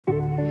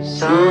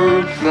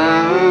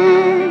Sunflowers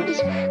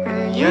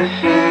in your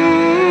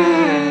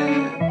hair.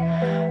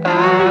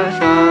 I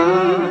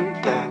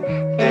thought that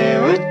they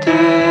were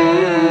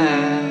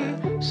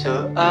dead,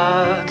 so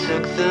I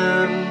took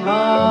them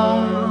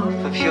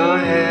off of your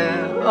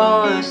hair.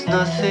 Oh, it's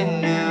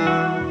nothing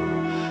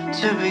new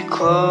to be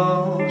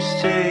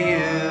close to you.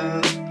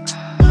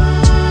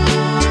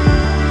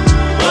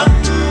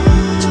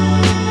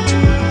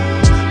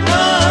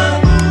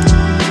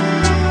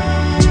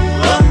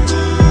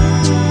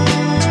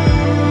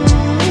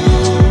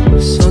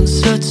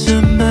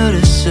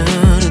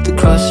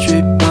 Cross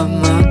street by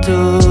my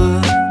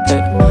door.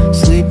 Hey,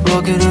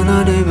 sleepwalking in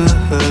our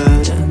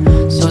neighborhood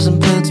and saw some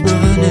plants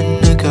moving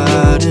in the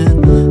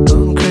garden.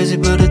 Going crazy,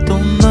 but I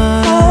don't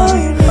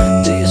mind.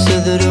 Then you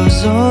said that it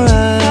was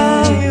alright.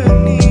 All you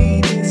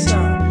need is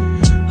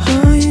some.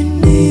 All you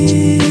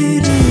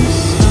need is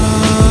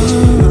some.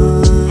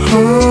 I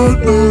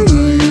know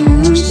that you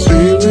won't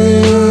see me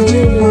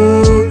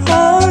anymore.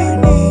 All you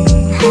need.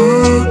 I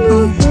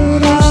know,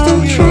 but I'm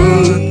still trying.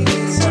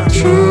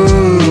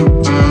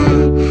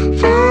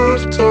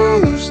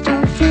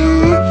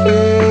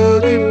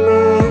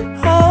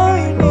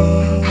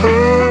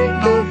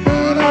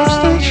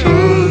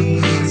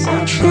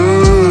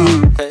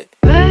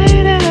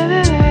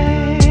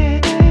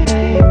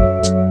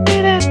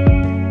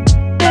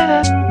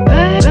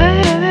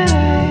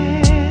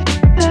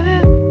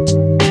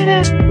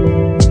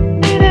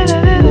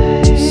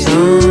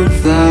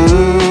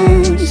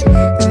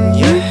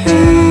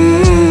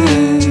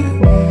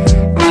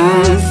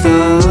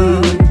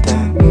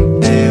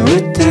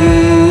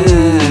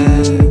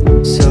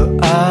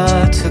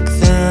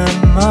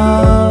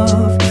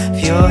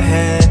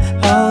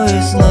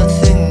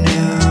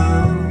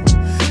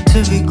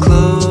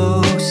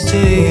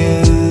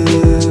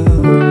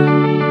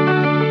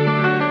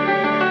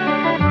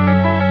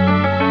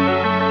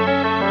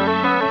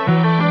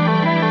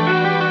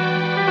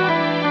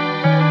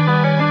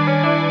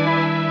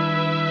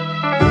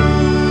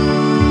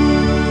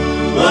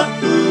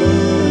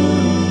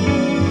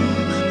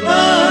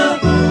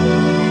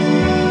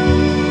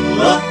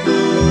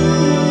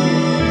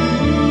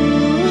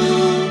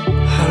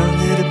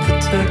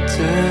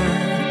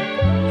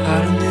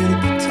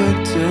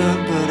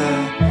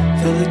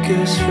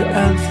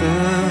 Forever.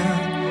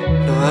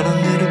 No, I don't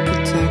need a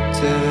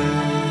protector.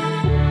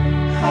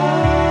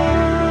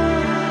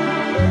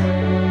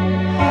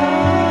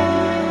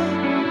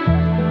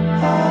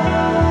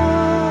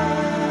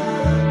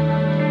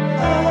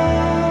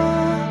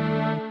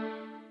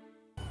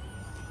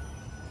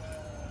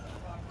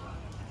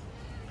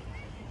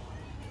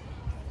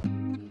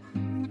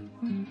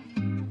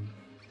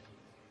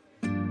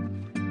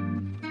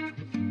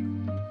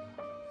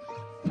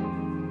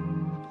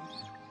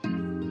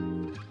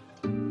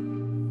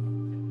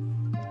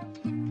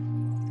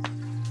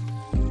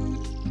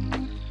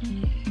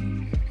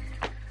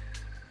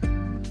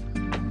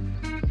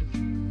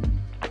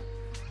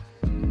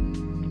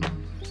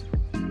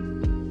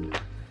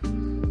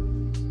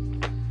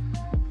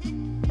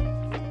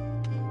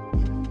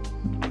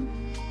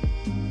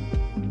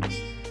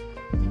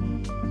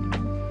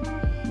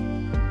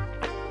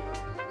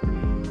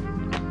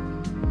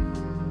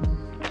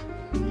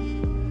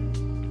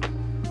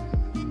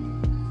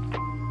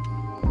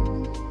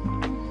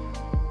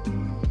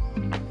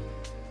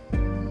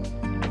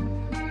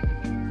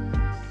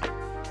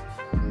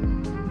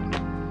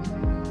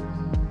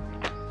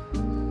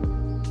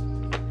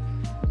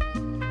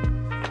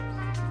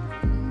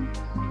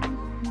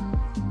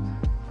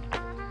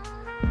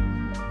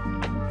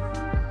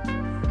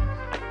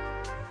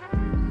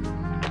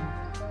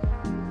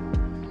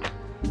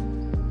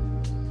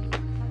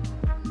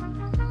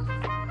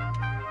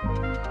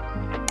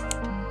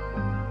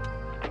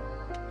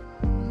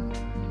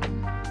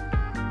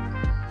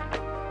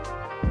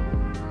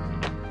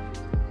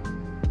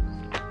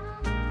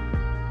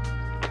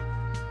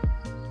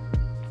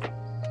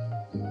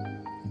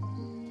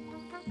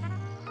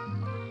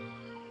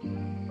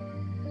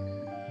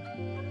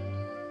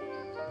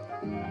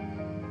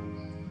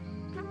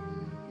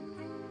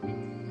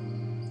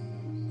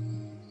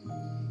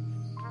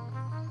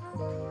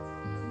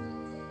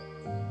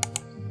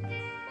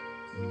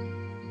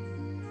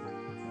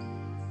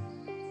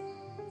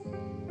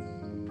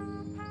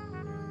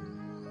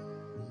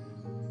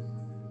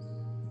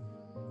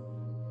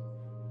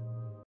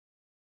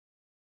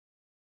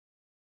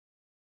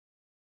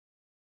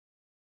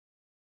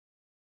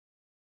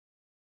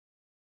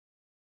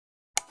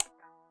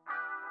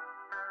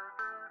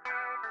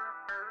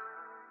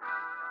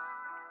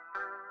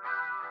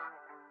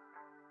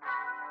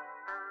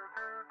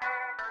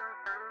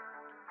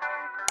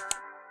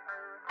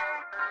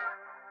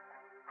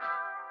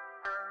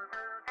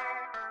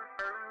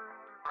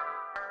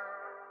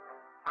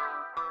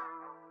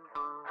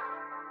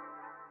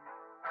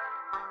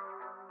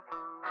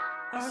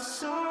 I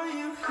saw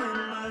you in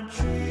my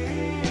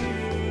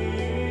dreams,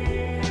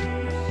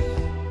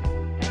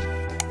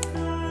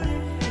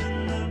 floating in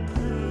the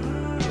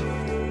blue.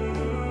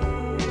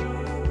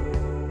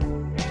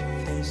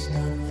 There's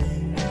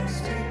nothing else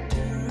to do.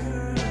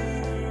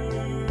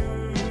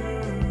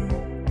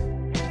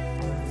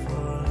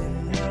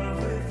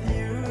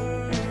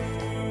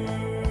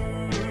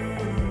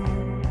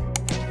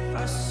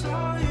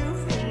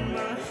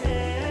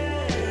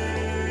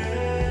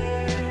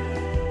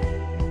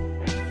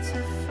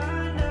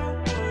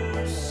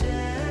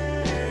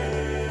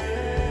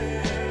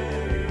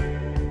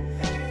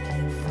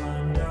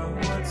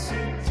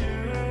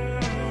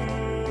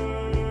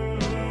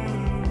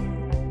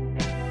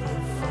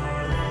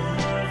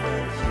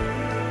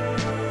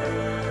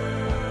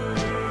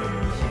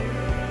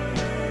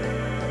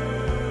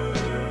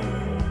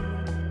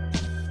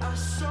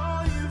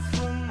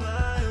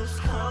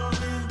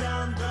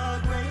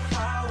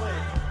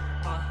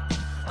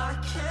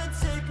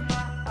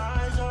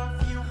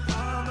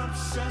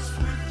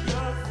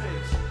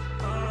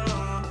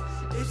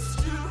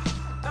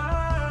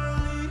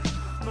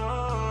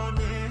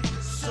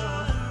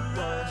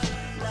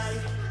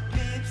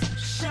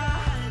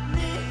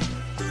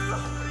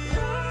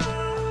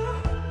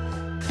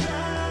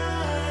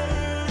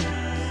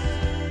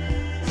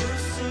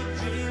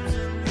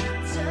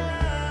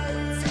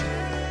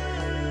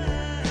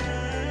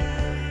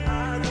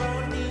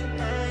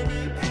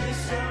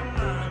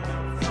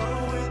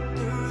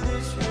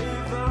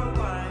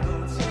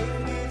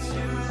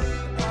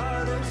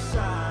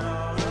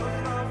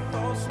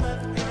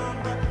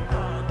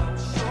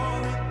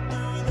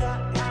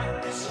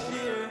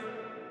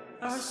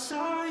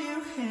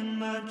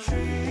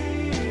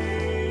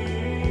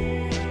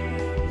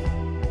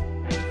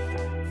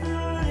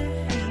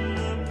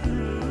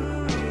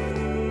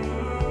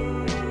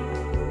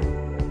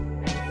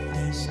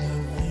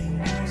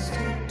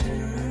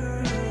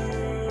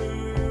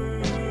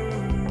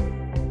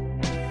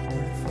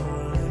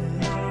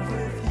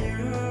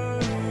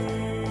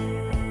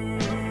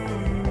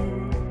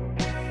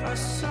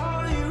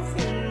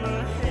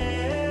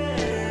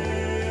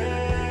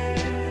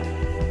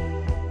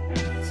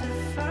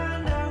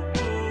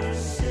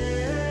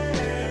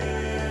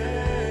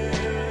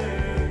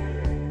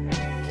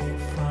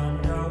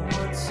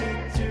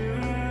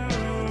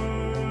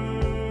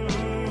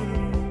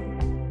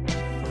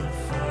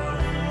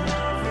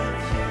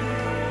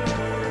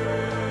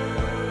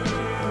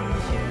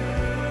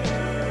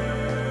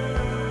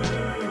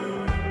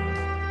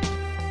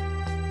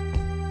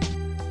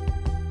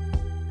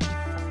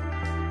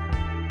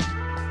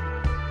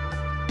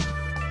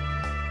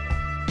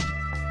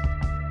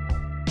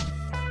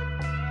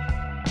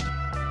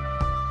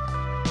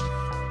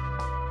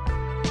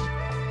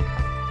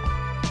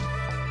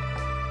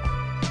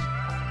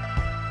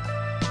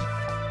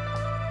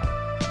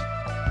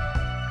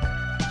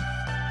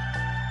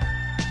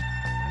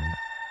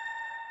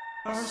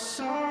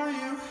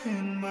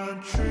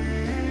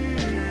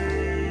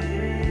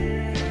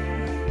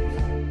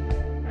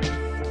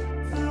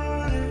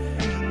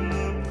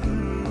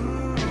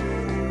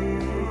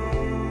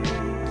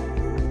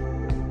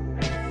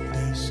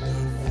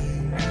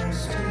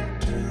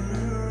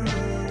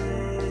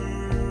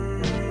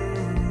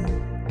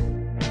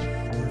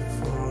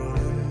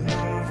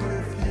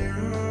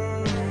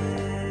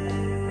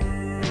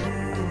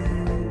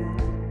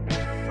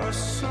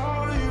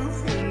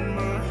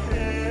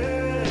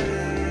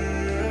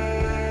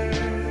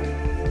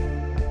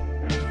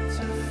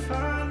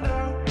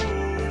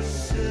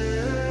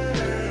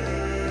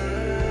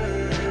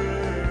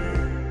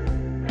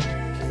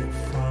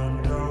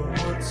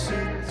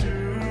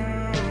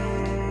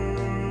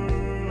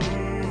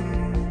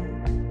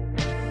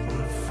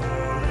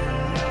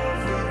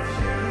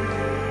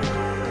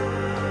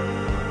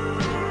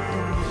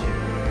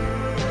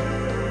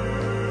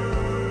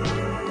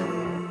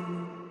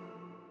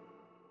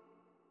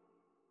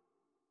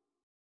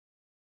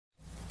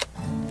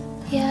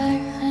 Your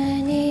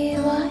honey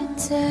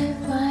water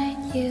wine,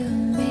 you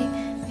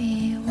make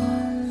me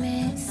warm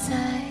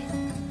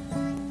inside.